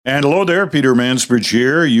And hello there, Peter Mansbridge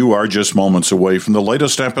here. You are just moments away from the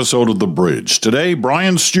latest episode of The Bridge. Today,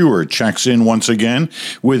 Brian Stewart checks in once again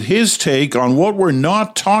with his take on what we're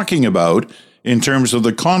not talking about in terms of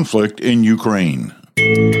the conflict in Ukraine.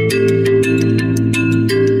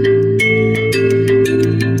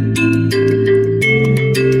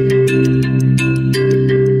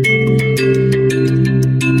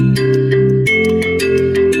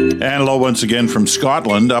 Once again from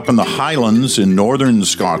Scotland, up in the Highlands in northern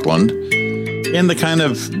Scotland, in the kind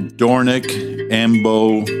of Dornoch,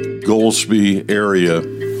 Embo, Golspie area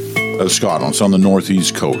of Scotland. It's on the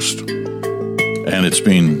northeast coast. And it's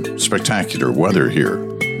been spectacular weather here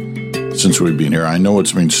since we've been here. I know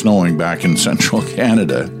it's been snowing back in central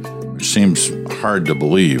Canada, which seems hard to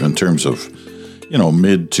believe in terms of,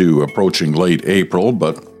 mid to approaching late April,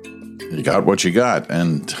 but you got what you got.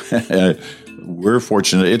 And we're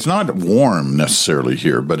fortunate. It's not warm necessarily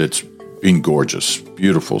here, but it's been gorgeous,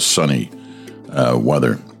 beautiful, sunny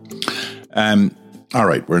weather. All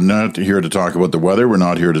right, we're not here to talk about the weather. We're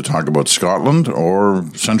not here to talk about Scotland or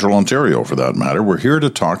Central Ontario, for that matter. We're here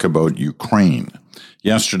to talk about Ukraine.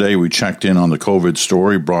 Yesterday, we checked in on the COVID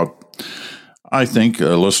story, brought, I think,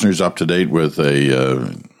 listeners up to date with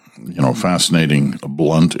a fascinating,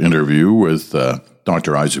 blunt interview with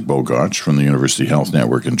Dr. Isaac Bogoch from the University Health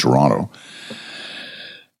Network in Toronto.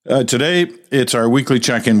 Today, it's our weekly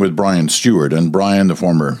check-in with Brian Stewart. And Brian, the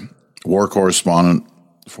former war correspondent,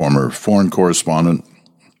 former foreign correspondent,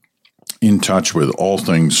 in touch with all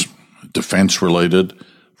things defense-related,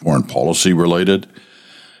 foreign policy-related.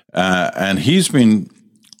 And he's been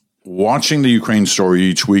watching the Ukraine story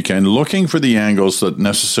each weekend, looking for the angles that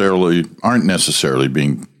aren't necessarily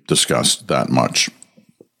being discussed that much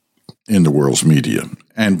in the world's media,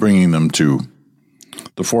 and bringing them to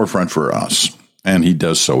the forefront for us. And he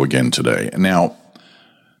does so again today. Now,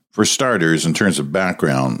 for starters, in terms of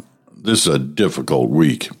background, this is a difficult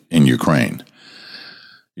week in Ukraine.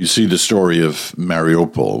 You see the story of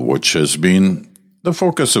Mariupol, which has been the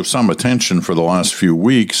focus of some attention for the last few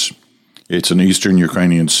weeks. It's an eastern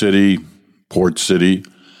Ukrainian city, port city,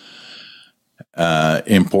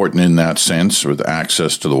 important in that sense, with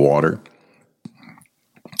access to the water.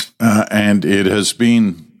 And it has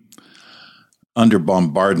been under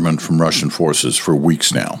bombardment from Russian forces for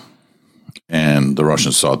weeks now. And the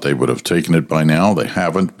Russians thought they would have taken it by now. They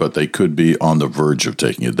haven't, but they could be on the verge of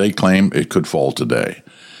taking it. They claim it could fall today.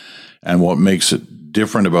 And what makes it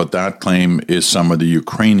different about that claim is some of the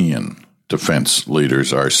Ukrainian defense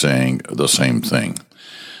leaders are saying the same thing.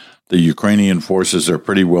 The Ukrainian forces are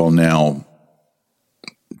pretty well now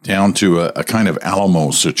down to a kind of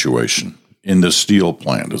Alamo situation in the steel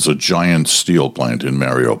plant. It's a giant steel plant in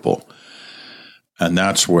Mariupol. And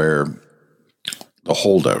that's where the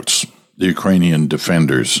holdouts, the Ukrainian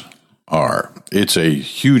defenders, are. It's a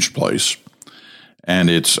huge place, and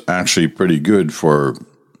it's actually pretty good for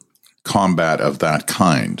combat of that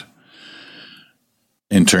kind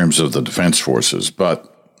in terms of the defense forces.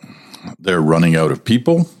 But they're running out of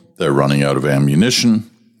people, they're running out of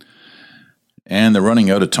ammunition, and they're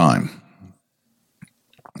running out of time.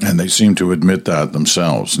 And they seem to admit that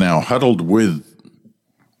themselves. Now, huddled with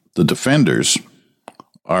the defenders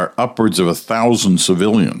are upwards of 1,000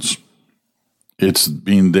 civilians. It's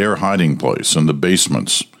been their hiding place in the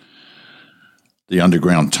basements, the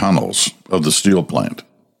underground tunnels of the steel plant.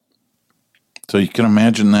 So you can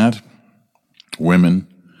imagine that. Women,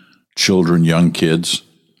 children, young kids,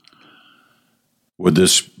 with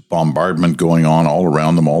this bombardment going on all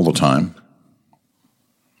around them all the time.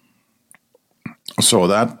 So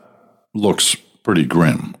that looks pretty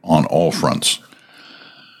grim on all fronts.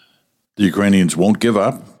 The Ukrainians won't give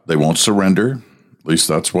up. They won't surrender. At least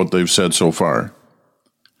that's what they've said so far.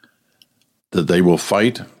 That they will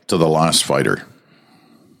fight to the last fighter.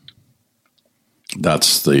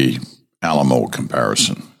 That's the Alamo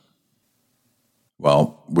comparison.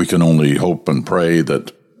 Well, we can only hope and pray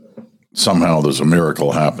that somehow there's a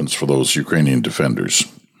miracle happens for those Ukrainian defenders.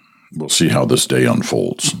 We'll see how this day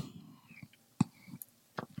unfolds.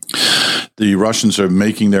 The Russians are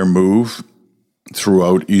making their move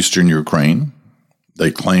throughout eastern Ukraine.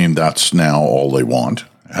 They claim that's now all they want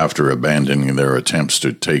after abandoning their attempts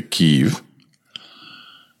to take Kyiv.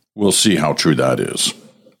 We'll see how true that is.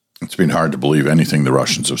 It's been hard to believe anything the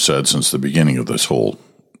Russians have said since the beginning of this whole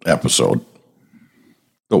episode,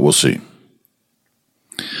 but we'll see.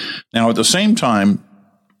 Now, at the same time,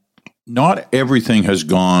 not everything has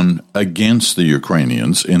gone against the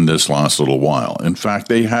Ukrainians in this last little while. In fact,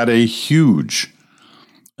 they had a huge,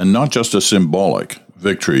 and not just a symbolic,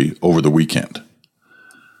 victory over the weekend.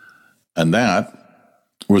 And that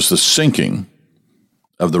was the sinking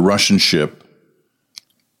of the Russian ship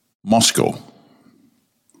Moskva.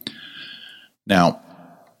 Now,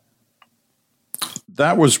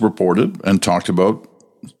 that was reported and talked about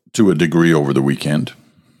to a degree over the weekend.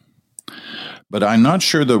 But I'm not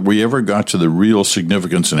sure that we ever got to the real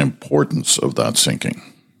significance and importance of that sinking.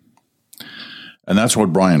 And that's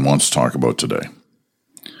what Brian wants to talk about today.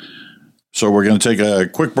 So we're going to take a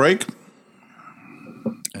quick break,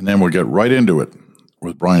 and then we'll get right into it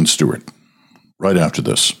with Brian Stewart right after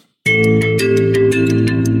this.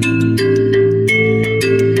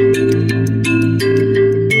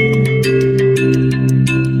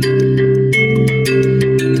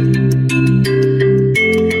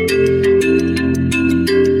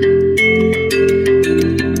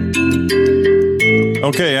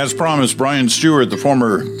 Okay, as promised, Brian Stewart, the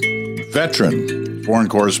former veteran foreign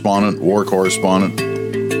correspondent, war correspondent,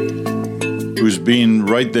 who's been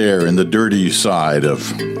right there in the dirty side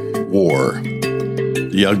of war,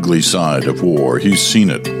 the ugly side of war. He's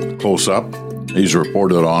seen it close up. He's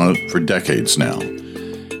reported on it for decades now.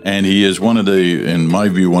 And he is in my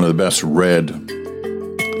view, one of the best read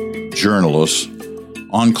journalists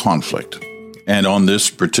on conflict and on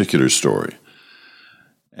this particular story.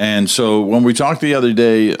 And so when we talked the other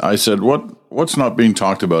day, I said, what's not being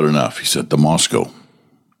talked about enough? He said, the Moskva.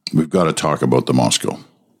 We've got to talk about the Moskva.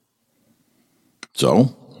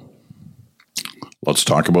 So let's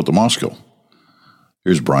talk about the Moskva.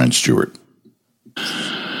 Here's Brian Stewart.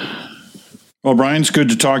 Well, Brian, it's good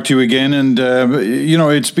to talk to you again. And,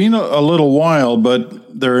 it's been a little while,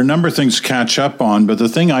 but there are a number of things to catch up on. But the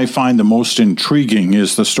thing I find the most intriguing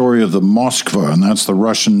is the story of the Moskva, and that's the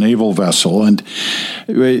Russian naval vessel. And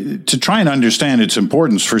to try and understand its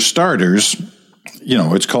importance, for starters,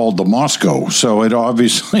 it's called the Moskva. So it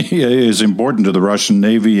obviously is important to the Russian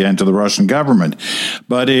Navy and to the Russian government.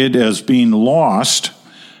 But it has been lost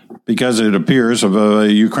because it appears of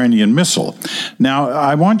a Ukrainian missile. Now,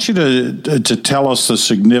 I want you to tell us the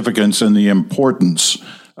significance and the importance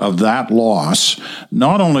of that loss,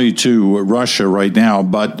 not only to Russia right now,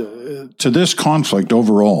 but to this conflict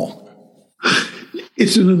overall.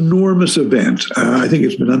 It's an enormous event. I think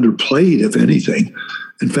it's been underplayed, if anything.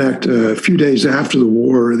 In fact, a few days after the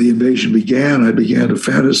war, the invasion began, I began to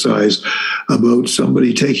fantasize about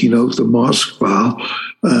somebody taking out the Moskva.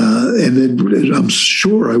 And then I'm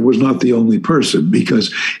sure I was not the only person,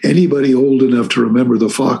 because anybody old enough to remember the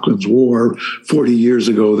Falklands War 40 years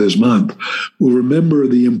ago this month will remember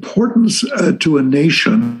the importance to a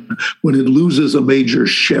nation when it loses a major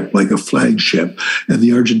ship like a flagship. And the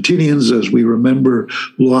Argentinians, as we remember,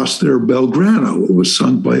 lost their Belgrano. It was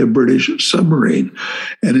sunk by a British submarine.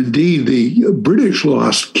 And indeed, the British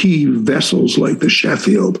lost key vessels like the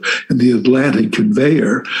Sheffield and the Atlantic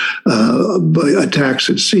Conveyor by attacks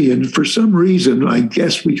at sea. And for some reason, I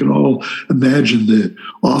guess we can all imagine the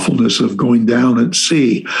awfulness of going down at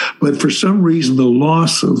sea. But for some reason, the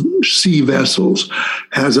loss of sea vessels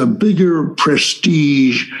has a bigger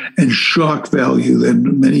prestige and shock value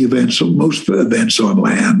than most events on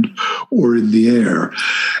land or in the air.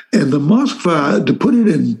 And the Moskva, to put it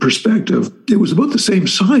in perspective, it was about the same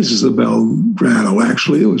size as the Belgrano,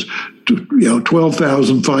 actually. It was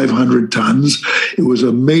 12,500 tons. It was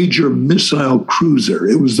a major missile cruiser.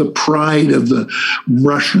 It was the pride of the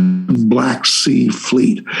Russian Black Sea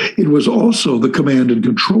Fleet. It was also the command and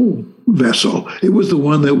control vessel. It was the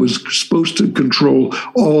one that was supposed to control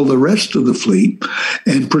all the rest of the fleet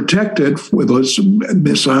and protect it with its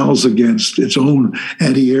missiles against its own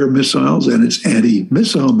anti-air missiles and its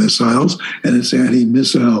anti-missile missiles and its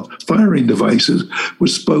anti-missile firing devices.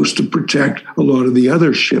 Was supposed to protect a lot of the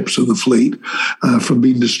other ships of the fleet from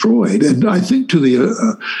being destroyed. And I think to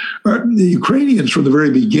the Ukrainians from the very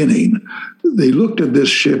beginning, they looked at this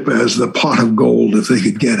ship as the pot of gold if they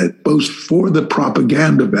could get it, both for the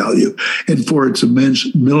propaganda value and for its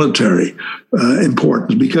immense military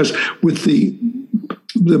importance. Because with the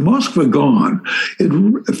Moskva gone, it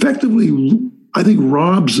effectively, I think,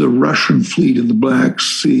 robs the Russian fleet in the Black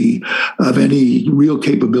Sea of any real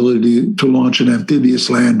capability to launch an amphibious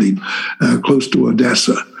landing close to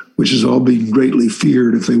Odessa, which is all being greatly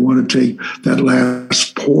feared if they want to take that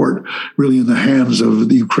last port really in the hands of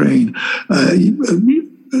the Ukraine.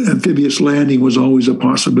 Amphibious landing was always a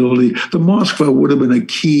possibility. The Moskva would have been a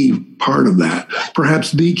key part of that,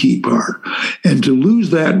 perhaps the key part. And to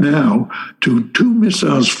lose that now to two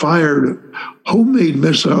missiles fired, homemade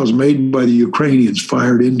missiles made by the Ukrainians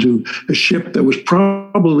fired into a ship that was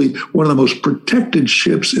probably one of the most protected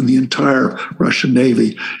ships in the entire Russian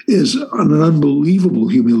Navy is an unbelievable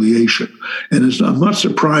humiliation. And I'm not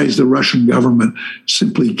surprised the Russian government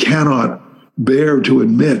simply cannot bear to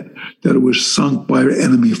admit that it was sunk by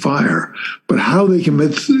enemy fire. But how they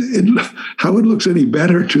commit how it looks any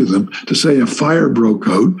better to them to say a fire broke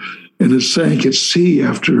out and it sank at sea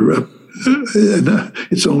after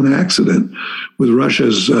its own accident, with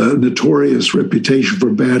Russia's notorious reputation for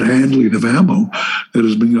bad handling of ammo that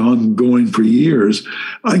has been ongoing for years.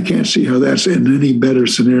 I can't see how that's in any better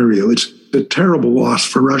scenario. It's a terrible loss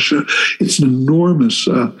for Russia. It's an enormous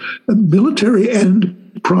military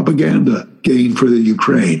and propaganda gain for the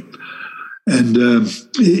Ukraine. And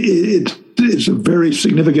it's a very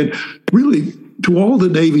significant, really, to all the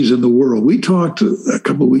navies in the world. We talked a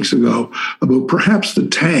couple of weeks ago about perhaps the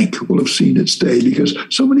tank will have seen its day, because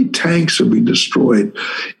so many tanks have been destroyed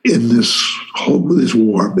in this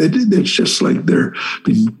war. It's just like they're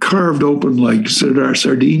being carved open like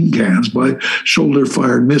sardine cans by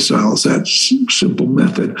shoulder-fired missiles. That's simple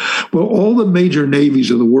method. Well, all the major navies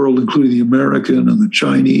of the world, including the American and the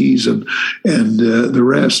Chinese and the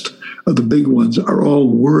rest of the big ones, are all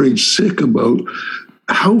worried sick about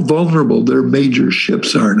how vulnerable their major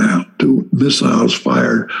ships are now to missiles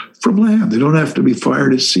fired from land. They don't have to be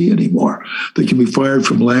fired at sea anymore. They can be fired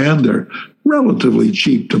from land. They're relatively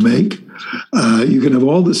cheap to make. You can have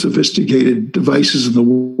all the sophisticated devices in the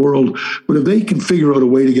world, but if they can figure out a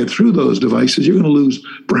way to get through those devices, you're going to lose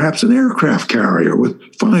perhaps an aircraft carrier with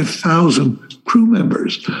 5,000 crew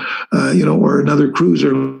members, or another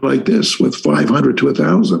cruiser like this with 500 to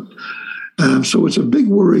 1,000. So it's a big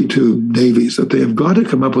worry to navies that they have got to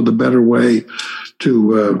come up with a better way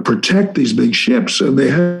to protect these big ships. And they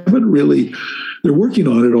haven't really, they're working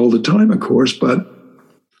on it all the time, of course, but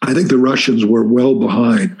I think the Russians were well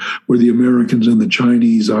behind where the Americans and the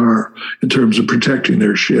Chinese are in terms of protecting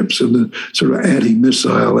their ships and the sort of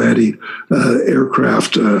anti-missile,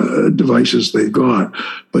 anti-aircraft devices they've got.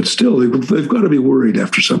 But still, they've got to be worried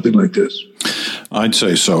after something like this. I'd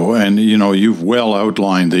say so. And, you've well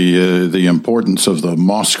outlined the importance of the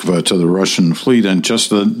Moskva to the Russian fleet and just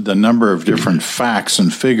the number of different facts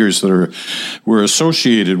and figures that were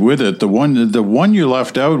associated with it. The one you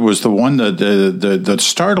left out was the one that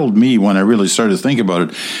startled me when I really started to think about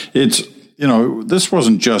it. It's, this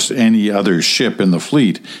wasn't just any other ship in the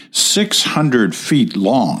fleet, 600 feet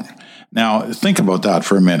long. Now, think about that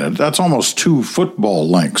for a minute. That's almost 2 football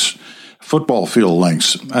field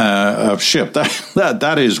lengths of ship.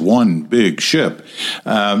 That is one big ship.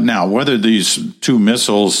 Now, whether these 2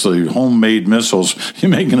 missiles, the homemade missiles,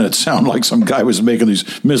 you're making it sound like some guy was making these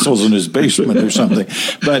missiles in his basement or something.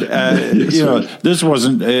 But this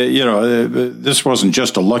wasn't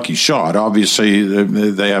just a lucky shot. Obviously,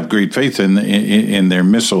 they have great faith in their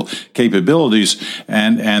missile capabilities,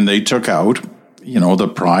 and they took out the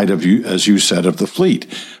pride of as you said, of the fleet.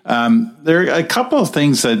 There are a couple of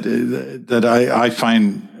things that I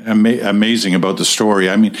find amazing about the story.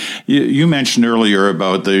 I mean, you mentioned earlier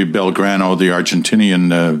about the Belgrano, the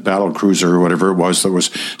Argentinian battle cruiser or whatever it was that was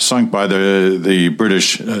sunk by the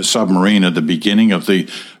British submarine at the beginning of the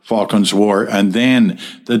Falklands War, and then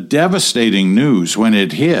the devastating news when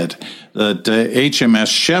it hit that HMS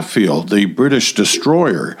Sheffield, the British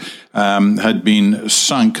destroyer, had been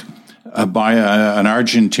sunk by an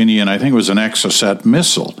Argentinian, I think it was an Exocet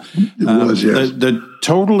missile. It was, yes. That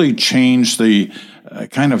totally changed the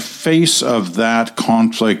kind of face of that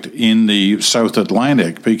conflict in the South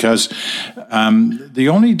Atlantic, because the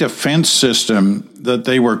only defense system that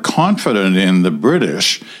they were confident in, the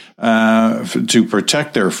British, to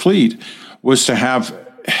protect their fleet, was to have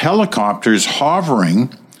helicopters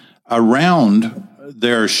hovering around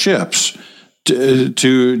their ships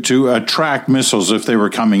to attract missiles if they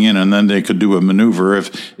were coming in, and then they could do a maneuver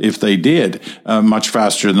if they did much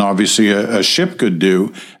faster than obviously a ship could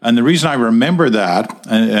do. And the reason I remember that,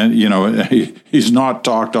 and he's not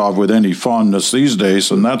talked of with any fondness these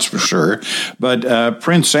days, and that's for sure. But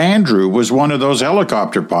Prince Andrew was one of those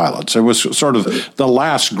helicopter pilots. It was sort of the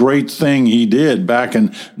last great thing he did back in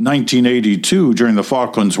 1982 during the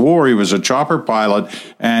Falklands War. He was a chopper pilot,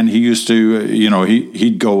 and he used to,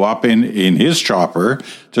 he'd go up in his chopper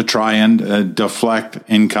to try and deflect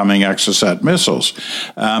incoming Exocet missiles.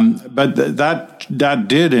 But that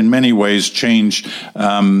did in many ways change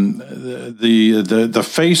the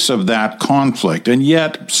face of that conflict. And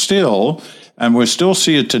yet still, and we still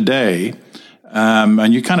see it today,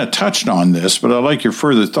 and you kind of touched on this, but I'd like your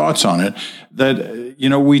further thoughts on it, that,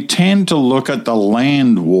 we tend to look at the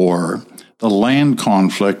land war, the land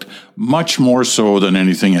conflict, much more so than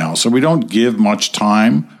anything else. So we don't give much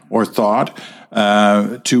time or thought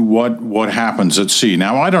to what happens at sea.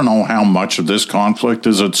 Now, I don't know how much of this conflict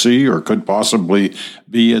is at sea or could possibly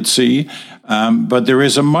be at sea, but there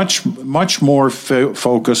is a much more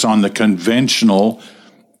focus on the conventional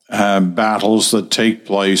battles that take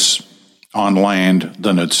place on land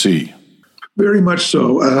than at sea. Very much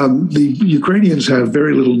so. The Ukrainians have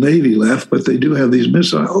very little navy left, but they do have these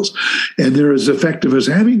missiles, and they're as effective as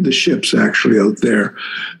having the ships actually out there.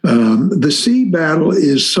 The sea battle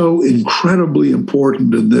is so incredibly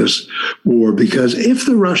important in this war because if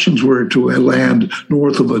the Russians were to land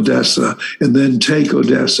north of Odessa and then take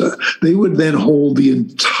Odessa, they would then hold the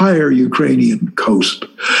entire Ukrainian coast.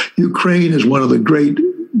 Ukraine is one of the great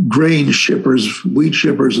grain shippers, wheat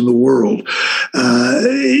shippers in the world.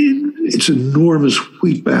 It's an enormous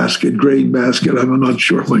wheat basket, grain basket. I'm not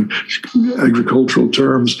sure of my agricultural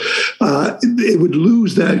terms. It would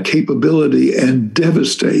lose that capability and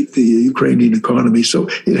devastate the Ukrainian economy. So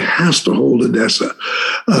it has to hold Odessa.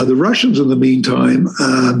 The Russians, in the meantime,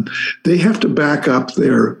 they have to back up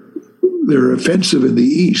their offensive in the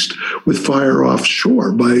east with fire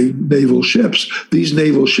offshore by naval ships. These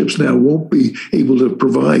naval ships now won't be able to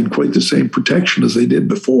provide quite the same protection as they did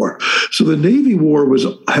before. So the Navy war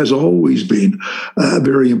has always been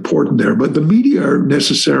very important there. But the media are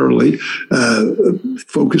necessarily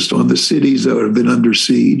focused on the cities that have been under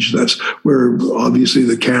siege. That's where obviously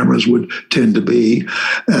the cameras would tend to be.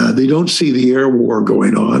 They don't see the air war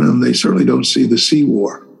going on, and they certainly don't see the sea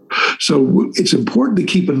war. So it's important to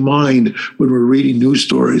keep in mind when we're reading news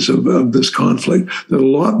stories of this conflict that a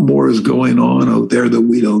lot more is going on out there that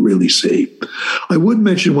we don't really see. I would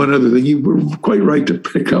mention one other thing. You were quite right to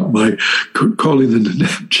pick up my calling the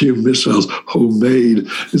Neptune missiles homemade,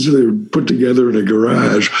 as they're put together in a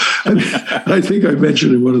garage. I think I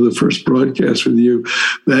mentioned in one of the first broadcasts with you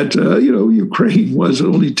that Ukraine was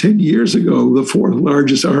only 10 years ago the fourth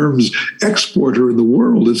largest arms exporter in the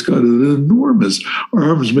world. It's got an enormous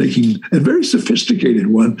arms making and very sophisticated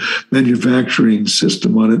one manufacturing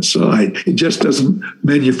system on its side. It just doesn't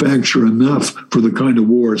manufacture enough for the kind of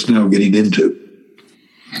war it's now getting into.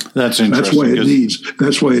 That's interesting.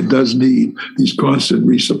 That's why it does need these constant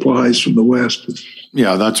resupplies from the West.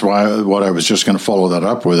 Yeah, that's what I was just going to follow that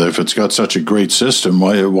up with. If it's got such a great system,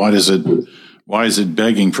 why is it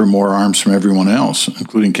begging for more arms from everyone else,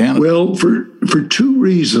 including Canada? Well, for two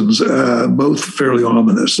reasons, both fairly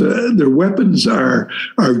ominous. Their weapons are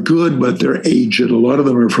good, but they're aged. A lot of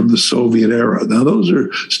them are from the Soviet era. Now, those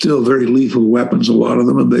are still very lethal weapons, a lot of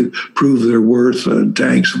them, and they've proved their worth,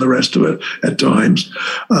 tanks and the rest of it at times.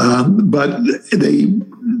 But they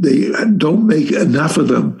don't make enough of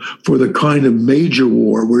them for the kind of major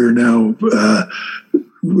war we're now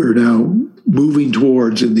moving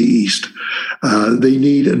towards in the East. They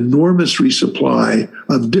need enormous resupply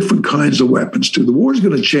of different kinds of weapons, too. The war's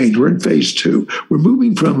going to change. We're in phase 2. We're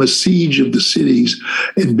moving from a siege of the cities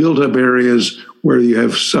and built-up areas where you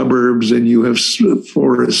have suburbs and you have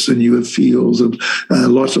forests and you have fields and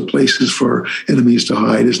lots of places for enemies to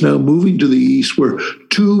hide. It's now moving to the east where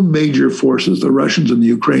two major forces, the Russians and the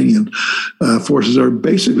Ukrainian forces, are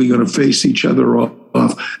basically going to face each other off.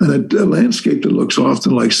 And a landscape that looks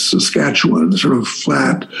often like Saskatchewan, sort of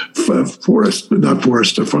flat forest, but not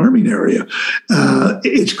forest, a farming area.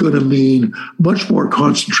 It's going to mean much more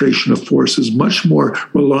concentration of forces, much more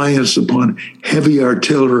reliance upon heavy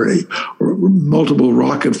artillery or multiple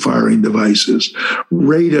rocket firing devices,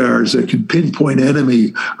 radars that can pinpoint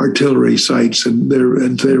enemy artillery sites and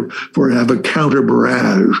therefore have a counter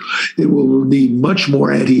barrage. It will need much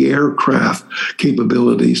more anti-aircraft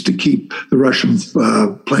capabilities to keep the Russian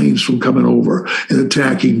planes from coming over and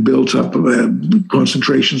attacking built-up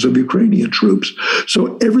concentrations of Ukrainian troops.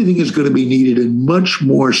 So everything is going to be needed in much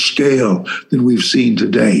more scale than we've seen to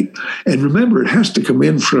date. And remember, it has to come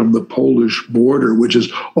in from the Polish border, which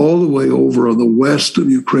is all the way over on the west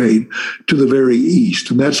of Ukraine to the very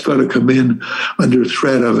east. And that's got to come in under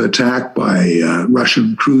threat of attack by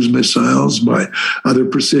Russian cruise missiles, by other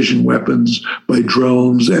precision weapons, by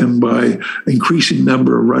drones, and by increasing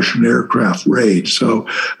number of Russian aircraft raids. So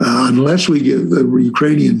unless the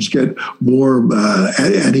Ukrainians get more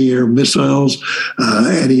anti-air missiles,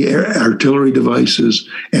 anti-air artillery devices,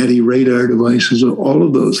 anti-radar devices, all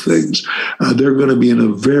of those things, they're going to be in a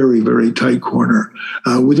very, very tight corner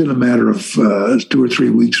within a matter of 2 or 3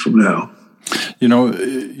 weeks from now. You know,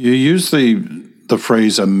 you use the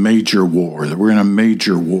phrase "a major war." That we're in a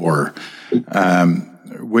major war,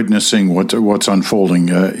 witnessing what's unfolding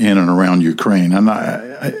in and around Ukraine, and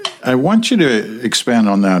I want you to expand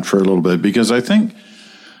on that for a little bit, because I think,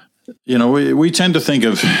 you know, we tend to think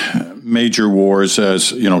of major wars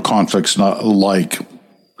as, you know, conflicts not like,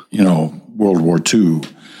 you know, World War II,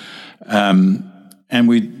 and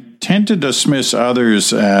we tend to dismiss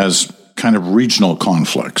others as kind of regional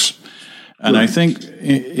conflicts. And I think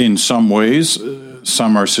in some ways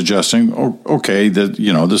some are suggesting, okay, that,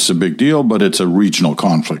 this is a big deal, but it's a regional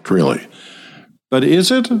conflict, really. But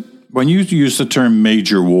is it? When you use the term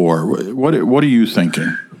major war, what are you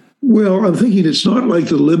thinking? Well, I'm thinking it's not like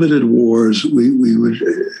the limited wars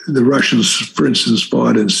the Russians, for instance,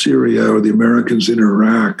 fought in Syria, or the Americans in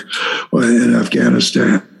Iraq or in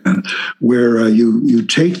Afghanistan, where you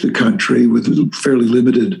take the country with fairly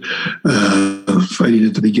limited fighting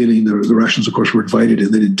at the beginning. The Russians, of course, were invited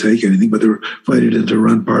in. They didn't take anything, but they were invited in to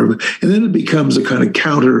run part of it. And then it becomes a kind of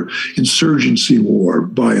counter-insurgency war,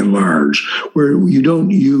 by and large, where you don't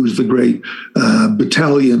use the great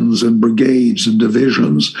battalions and brigades and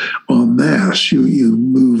divisions en masse. You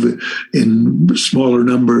move in smaller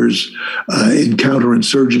numbers in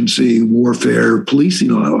counterinsurgency warfare,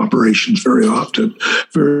 policing operations very often,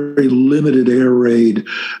 very limited air raid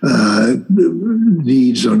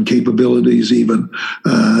needs on capabilities even.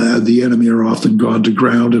 The enemy are often gone to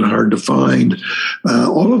ground and hard to find.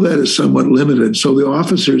 All of that is somewhat limited, so the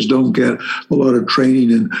officers don't get a lot of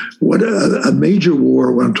training in what a major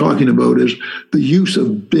war, what I'm talking about, is the use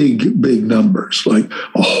of big numbers, like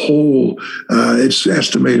a whole. It's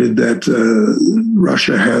estimated that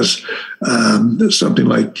Russia has something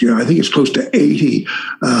like, I think it's close to 80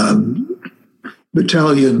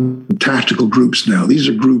 battalion tactical groups now. These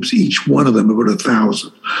are groups, each one of them about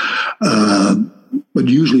 1,000, but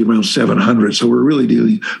usually around 700. So we're really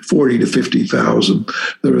dealing 40 to 50,000.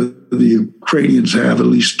 The Ukrainians have at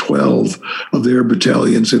least 12 of their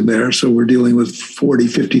battalions in there. So we're dealing with 40,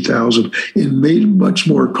 50,000 in a much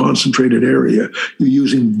more concentrated area. You're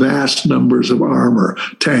using vast numbers of armor,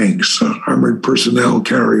 tanks, armored personnel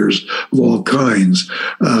carriers of all kinds,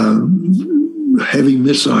 heavy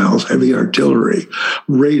missiles, heavy artillery,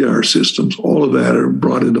 radar systems, all of that are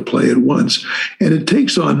brought into play at once. And it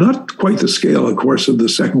takes on not quite the scale, of course, of the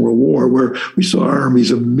Second World War, where we saw armies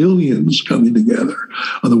of millions coming together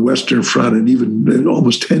on the Western Front and even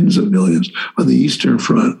almost tens of millions on the Eastern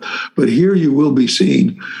Front. But here you will be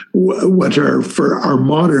seeing what are, for our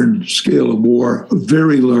modern scale of war,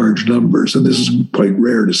 very large numbers. And this is quite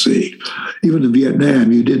rare to see. Even in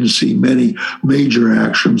Vietnam, you didn't see many major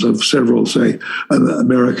actions of several, say,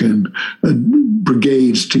 American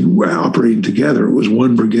brigades operating together. It was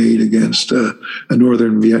one brigade against a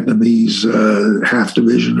northern Vietnamese half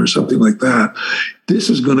division or something like that. This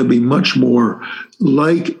is going to be much more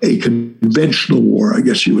like a conventional war, I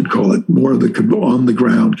guess you would call it, more of the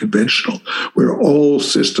on-the-ground conventional, where all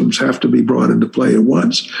systems have to be brought into play at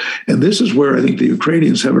once. And this is where I think the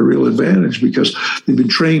Ukrainians have a real advantage, because they've been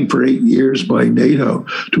trained for 8 years by NATO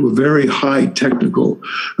to a very high technical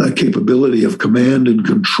capability of command and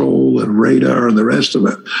control and radar and the rest of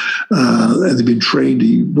it. And they've been trained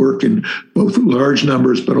to work in both large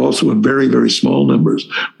numbers, but also in very, very small numbers,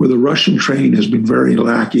 where the Russian training has been very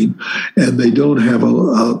lacking, and they don't have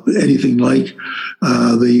anything like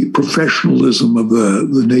the professionalism of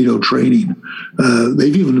the NATO training.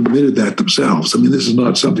 They've even admitted that themselves. I mean, this is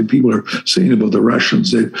not something people are saying about the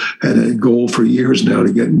Russians. They've had a goal for years now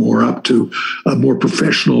to get more up to a more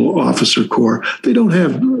professional officer corps. They don't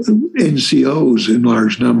have NCOs in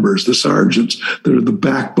large numbers, the sergeants that are the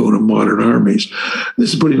backbone of modern armies.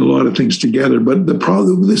 This is putting a lot of things together, but the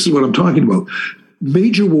problem, this is what I'm talking about.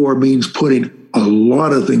 Major war means putting a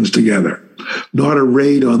lot of things together, not a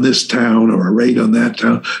raid on this town or a raid on that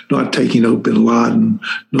town, not taking out bin Laden,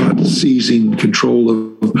 not seizing control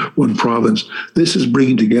of one province. This is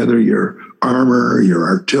bringing together your armor, your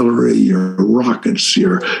artillery, your rockets,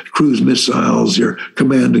 your cruise missiles, your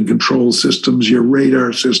command and control systems, your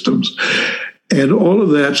radar systems. And all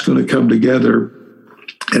of that's going to come together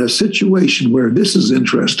in a situation where, this is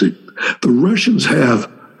interesting, the Russians have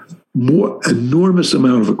enormous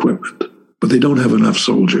amount of equipment, but they don't have enough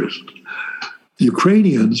soldiers. The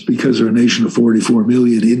Ukrainians, because they're a nation of 44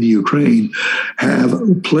 million in the Ukraine, have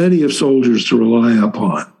plenty of soldiers to rely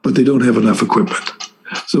upon, but they don't have enough equipment.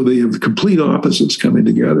 So they have complete opposites coming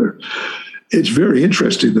together. It's very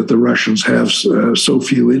interesting that the Russians have so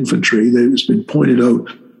few infantry. It's been pointed out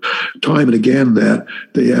time and again that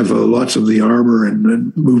they have lots of the armor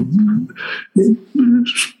and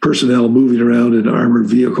personnel moving around in armored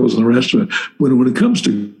vehicles and the rest of it. When it comes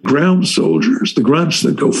to ground soldiers, the grunts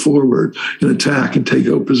that go forward and attack and take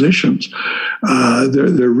out positions,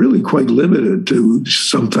 they're really quite limited to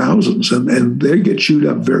some thousands, and they get chewed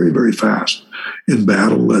up very, very fast in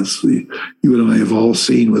battle. That's you and I have all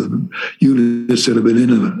seen with units that have been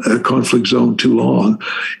in a conflict zone too long.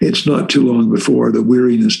 It's not too long before the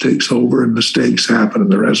weariness takes over and mistakes happen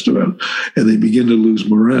and the rest of it, and they begin to lose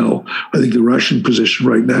morale. I think the Russian position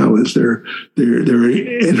right now is they're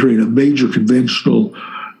entering a major conventional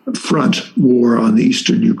front war on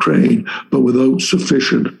eastern Ukraine, but without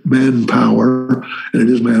sufficient manpower, and it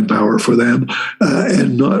is manpower for them,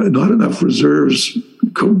 and not enough reserves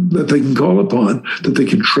that they can call upon, that they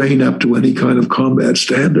can train up to any kind of combat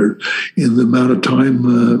standard in the amount of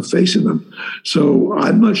time facing them. So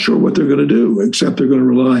I'm not sure what they're going to do, except they're going to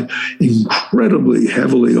rely incredibly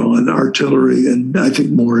heavily on artillery and I think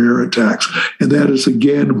more air attacks. And that is,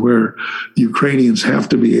 again, where the Ukrainians have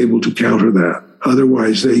to be able to counter that.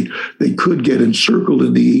 Otherwise, they could get encircled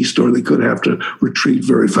in the east, or they could have to retreat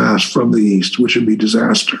very fast from the east, which would be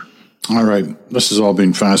disaster. All right. This has all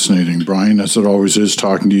been fascinating, Brian, as it always is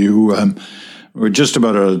talking to you. We're just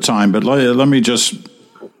about out of time, but let me just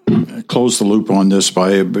close the loop on this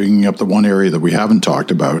by bringing up the one area that we haven't talked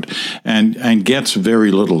about and gets very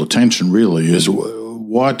little attention, really, is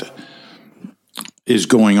what is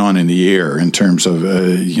going on in the air in terms of,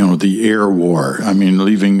 the air war. I mean,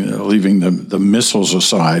 leaving the missiles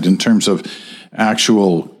aside, in terms of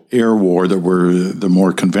actual air war that were the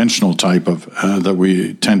more conventional type of that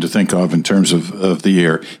we tend to think of in terms of the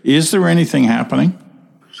air. Is there anything happening?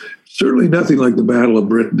 Certainly nothing like the Battle of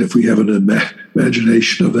Britain, if we have an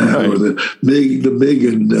imagination of that, right. Or the MiG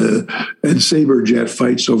and Sabre jet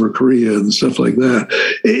fights over Korea and stuff like that.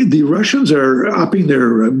 The Russians are upping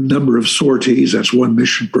their number of sorties, that's one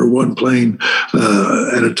mission per one plane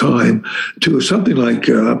at a time, to something like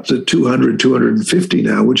up to 200, 250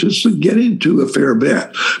 now, which is getting to a fair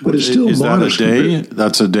bit. But it's still modest. Is that a day?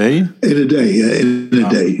 That's a day? In a day, in a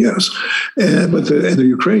day, yes. But the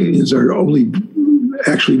Ukrainians are only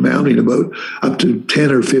actually mounting about up to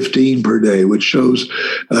 10 or 15 per day, which shows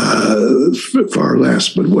far less.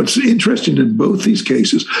 But what's interesting in both these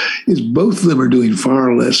cases is both of them are doing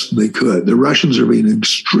far less than they could. The Russians are being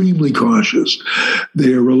extremely cautious.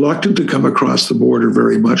 They are reluctant to come across the border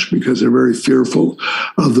very much because they're very fearful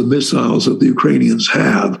of the missiles that the Ukrainians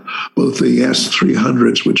have, both the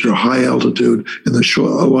S-300s, which are high altitude, and a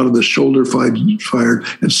lot of the shoulder-fired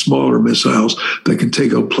and smaller missiles that can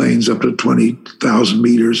take out planes up to 20,000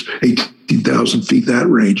 meters, 18,000 feet, that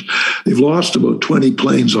range. They've lost about 20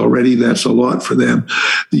 planes already. That's a lot for them.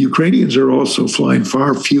 The Ukrainians are also flying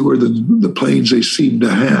far fewer than the planes they seem to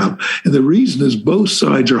have. And the reason is both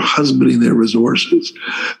sides are husbanding their resources.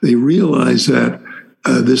 They realize that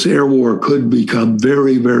this air war could become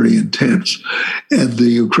very, very intense. And the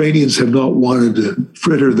Ukrainians have not wanted to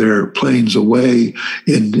fritter their planes away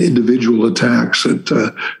in individual attacks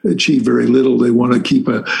that achieve very little. They want to keep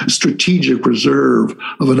a strategic reserve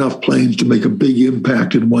of enough planes to make a big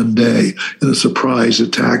impact in one day in a surprise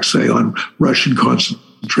attack, say, on Russian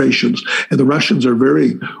concentrations. And the Russians are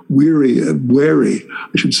very wary,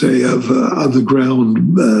 I should say, of the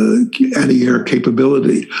ground anti-air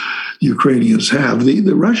capability Ukrainians have.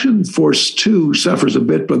 The Russian force, too, suffers a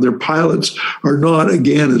bit, but their pilots are not,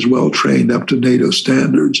 again, as well trained up to NATO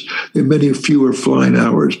standards. They have many fewer flying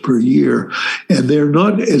hours per year, and they're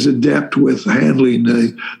not as adept with handling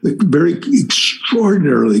the very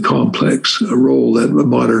extraordinarily complex role that a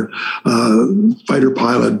modern fighter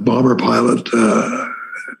pilot, bomber pilot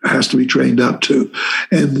has to be trained up to.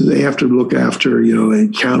 And they have to look after,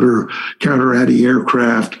 counter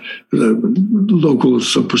anti-aircraft, local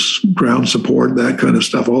ground support, that kind of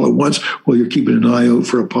stuff all at once, while you're keeping an eye out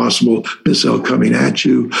for a possible missile coming at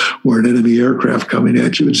you or an enemy aircraft coming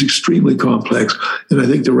at you. It's extremely complex. And I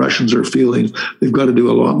think the Russians are feeling they've got to do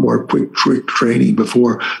a lot more quick training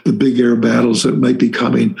before the big air battles that might be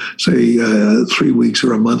coming, say, 3 weeks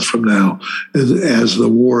or a month from now, as the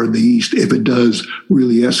war in the East, if it does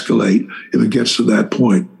really escalate, if it gets to that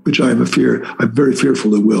point, which I'm very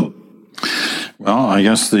fearful it will. Well, I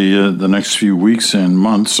guess the next few weeks and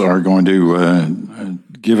months are going to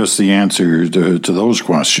give us the answer to those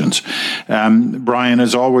questions. Brian,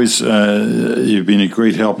 as always, you've been a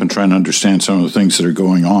great help in trying to understand some of the things that are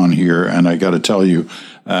going on here, and I got to tell you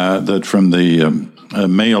that from the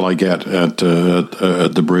mail I get at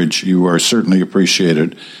the bridge, you are certainly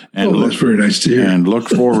appreciated. And that's very nice to hear. And look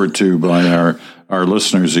forward to by our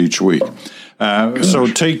listeners each week. So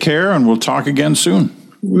take care, and we'll talk again soon.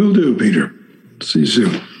 Will do, Peter. See you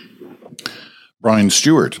soon. Brian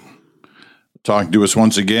Stewart talking to us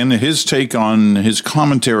once again. His take on his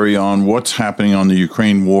commentary on what's happening on the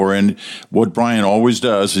Ukraine war. And what Brian always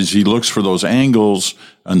does is he looks for those angles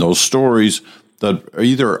and those stories that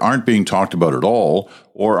either aren't being talked about at all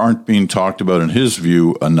or aren't being talked about, in his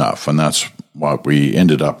view, enough. And that's what we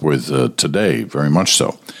ended up with today, very much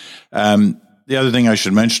so. The other thing I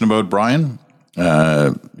should mention about Brian,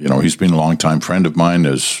 he's been a longtime friend of mine,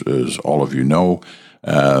 as all of you know,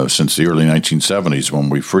 since the early 1970s when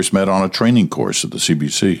we first met on a training course at the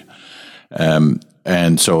CBC.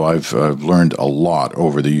 And so I've learned a lot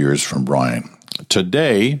over the years from Brian.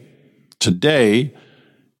 Today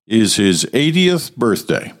is his 80th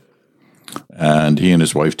birthday, and he and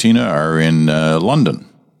his wife Tina are in London,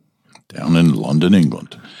 down in London,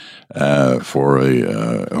 England, for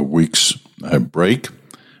a week's break,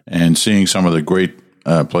 and seeing some of the great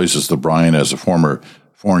places that Brian, as a former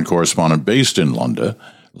foreign correspondent based in London,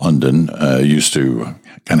 used to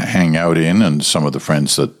kind of hang out in, and some of the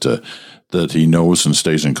friends that he knows and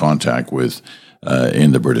stays in contact with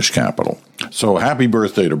in the British capital. So happy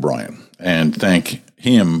birthday to Brian, and thank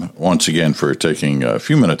him once again for taking a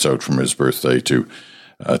few minutes out from his birthday to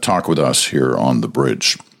talk with us here on The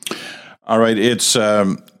Bridge. All right, it's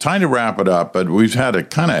time to wrap it up, but we've had a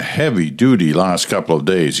kind of heavy-duty last couple of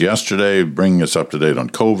days. Yesterday, bringing us up to date on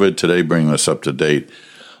COVID. Today, bringing us up to date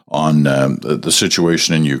on the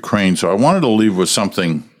situation in Ukraine. So I wanted to leave with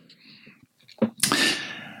something,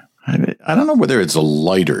 I don't know whether it's a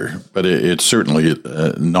lighter, but it's certainly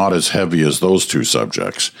not as heavy as those two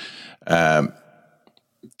subjects.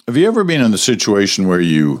 Have you ever been in a situation where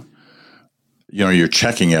you're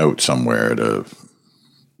checking out somewhere to,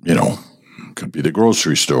 could be the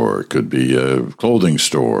grocery store, could be a clothing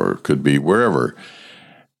store, could be wherever,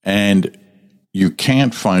 and you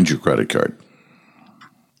can't find your credit card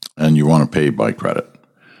and you want to pay by credit,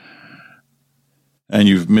 and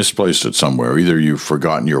you've misplaced it somewhere? Either you've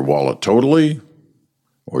forgotten your wallet totally,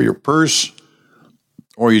 or your purse,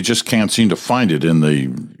 or you just can't seem to find it in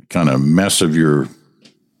the kind of mess of your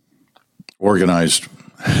organized,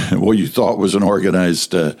 what you thought was an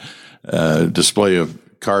organized display of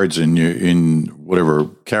cards in whatever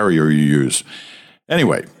carrier you use.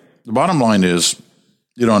 Anyway, the bottom line is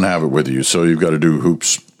you don't have it with you, so you've got to do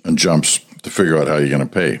hoops and jumps to figure out how you're going to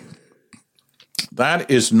pay.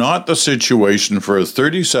 That is not the situation for a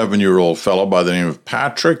 37-year-old fellow by the name of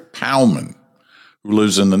Patrick Palman, who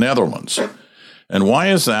lives in the Netherlands. And why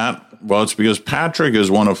is that? Well, it's because Patrick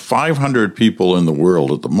is one of 500 people in the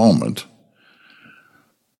world at the moment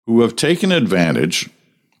who have taken advantage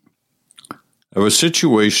of a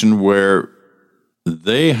situation where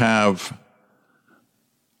they have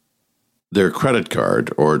their credit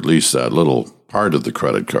card, or at least that little part of the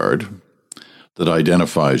credit card that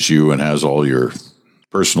identifies you and has all your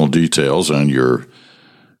personal details and your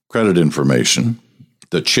credit information,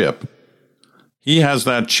 the chip. He has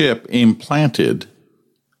that chip implanted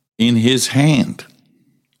in his hand.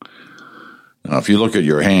 Now, if you look at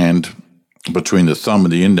your hand, between the thumb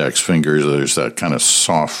and the index fingers, there's that kind of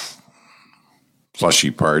soft,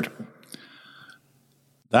 plushy part.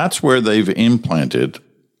 That's where they've implanted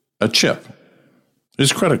a chip,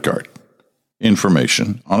 his credit card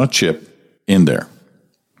information on a chip in there.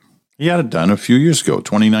 He had it done a few years ago,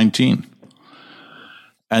 2019.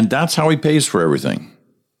 And that's how he pays for everything.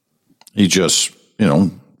 He just,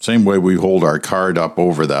 same way we hold our card up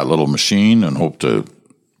over that little machine and hope that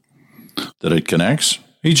it connects,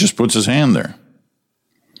 he just puts his hand there.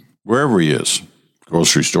 Wherever he is,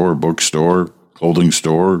 grocery store, bookstore, clothing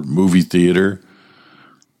store, movie theater,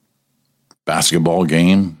 basketball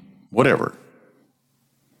game, whatever.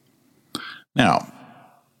 Now,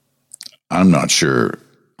 I'm not sure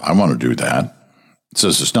I want to do that. It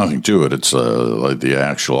says there's nothing to it. It's like the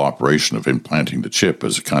actual operation of implanting the chip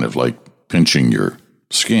is kind of like pinching your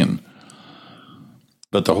skin.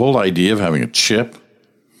 But the whole idea of having a chip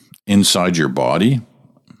inside your body,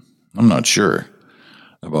 I'm not sure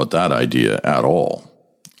about that idea at all.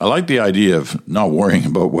 I like the idea of not worrying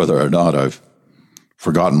about whether or not I've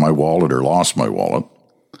forgotten my wallet or lost my wallet.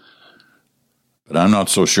 But I'm not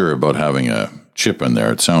so sure about having a chip in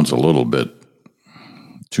there. It sounds a little bit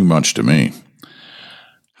too much to me.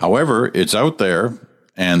 However, it's out there,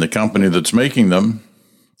 and the company that's making them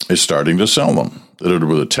is starting to sell them. They did it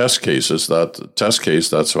with the test cases. That test case,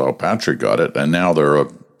 that's how Patrick got it, and now they're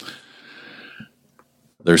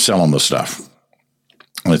selling the stuff.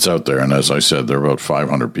 It's out there, and as I said, there are about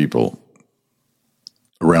 500 people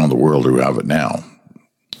around the world who have it now.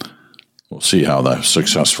 We'll see how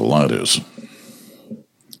successful that is.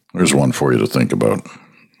 There's one for you to think about.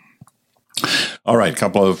 All right, a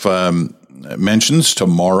couple of mentions.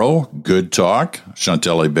 Tomorrow, Good Talk.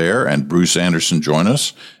 Chantal Hébert and Bruce Anderson join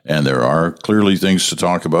us, and there are clearly things to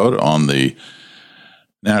talk about on the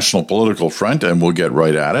national political front, and we'll get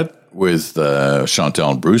right at it with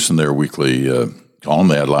Chantal and Bruce and their weekly column.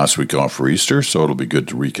 They had last week off for Easter, so it'll be good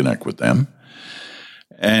to reconnect with them.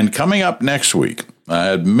 And coming up next week, I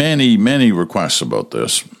had many, many requests about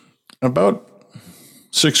this. About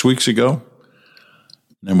 6 weeks ago,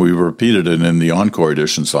 and we repeated it in the encore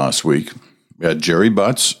editions last week. We had Jerry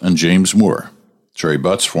Butts and James Moore Sherry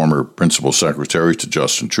Butts, former principal secretary to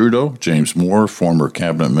Justin Trudeau. James Moore, former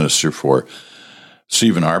cabinet minister for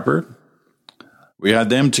Stephen Harper. We had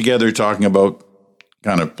them together talking about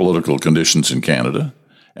kind of political conditions in Canada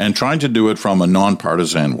and trying to do it from a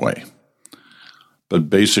nonpartisan way, but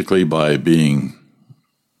basically by being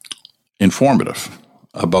informative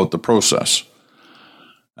about the process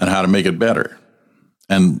and how to make it better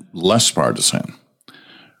and less partisan.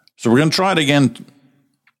 So we're going to try it again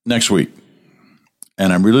next week,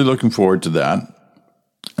 and I'm really looking forward to that.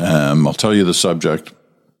 I'll tell you the subject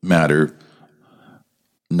matter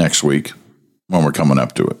next week when we're coming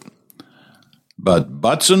up to it. But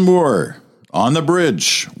Butts and Moore on the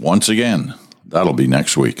bridge once again. That'll be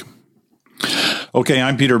next week. Okay,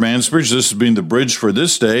 I'm Peter Mansbridge. This has been The Bridge for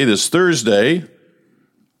this day, this Thursday.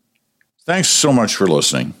 Thanks so much for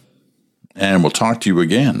listening, and we'll talk to you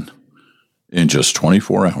again in just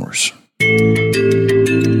 24 hours.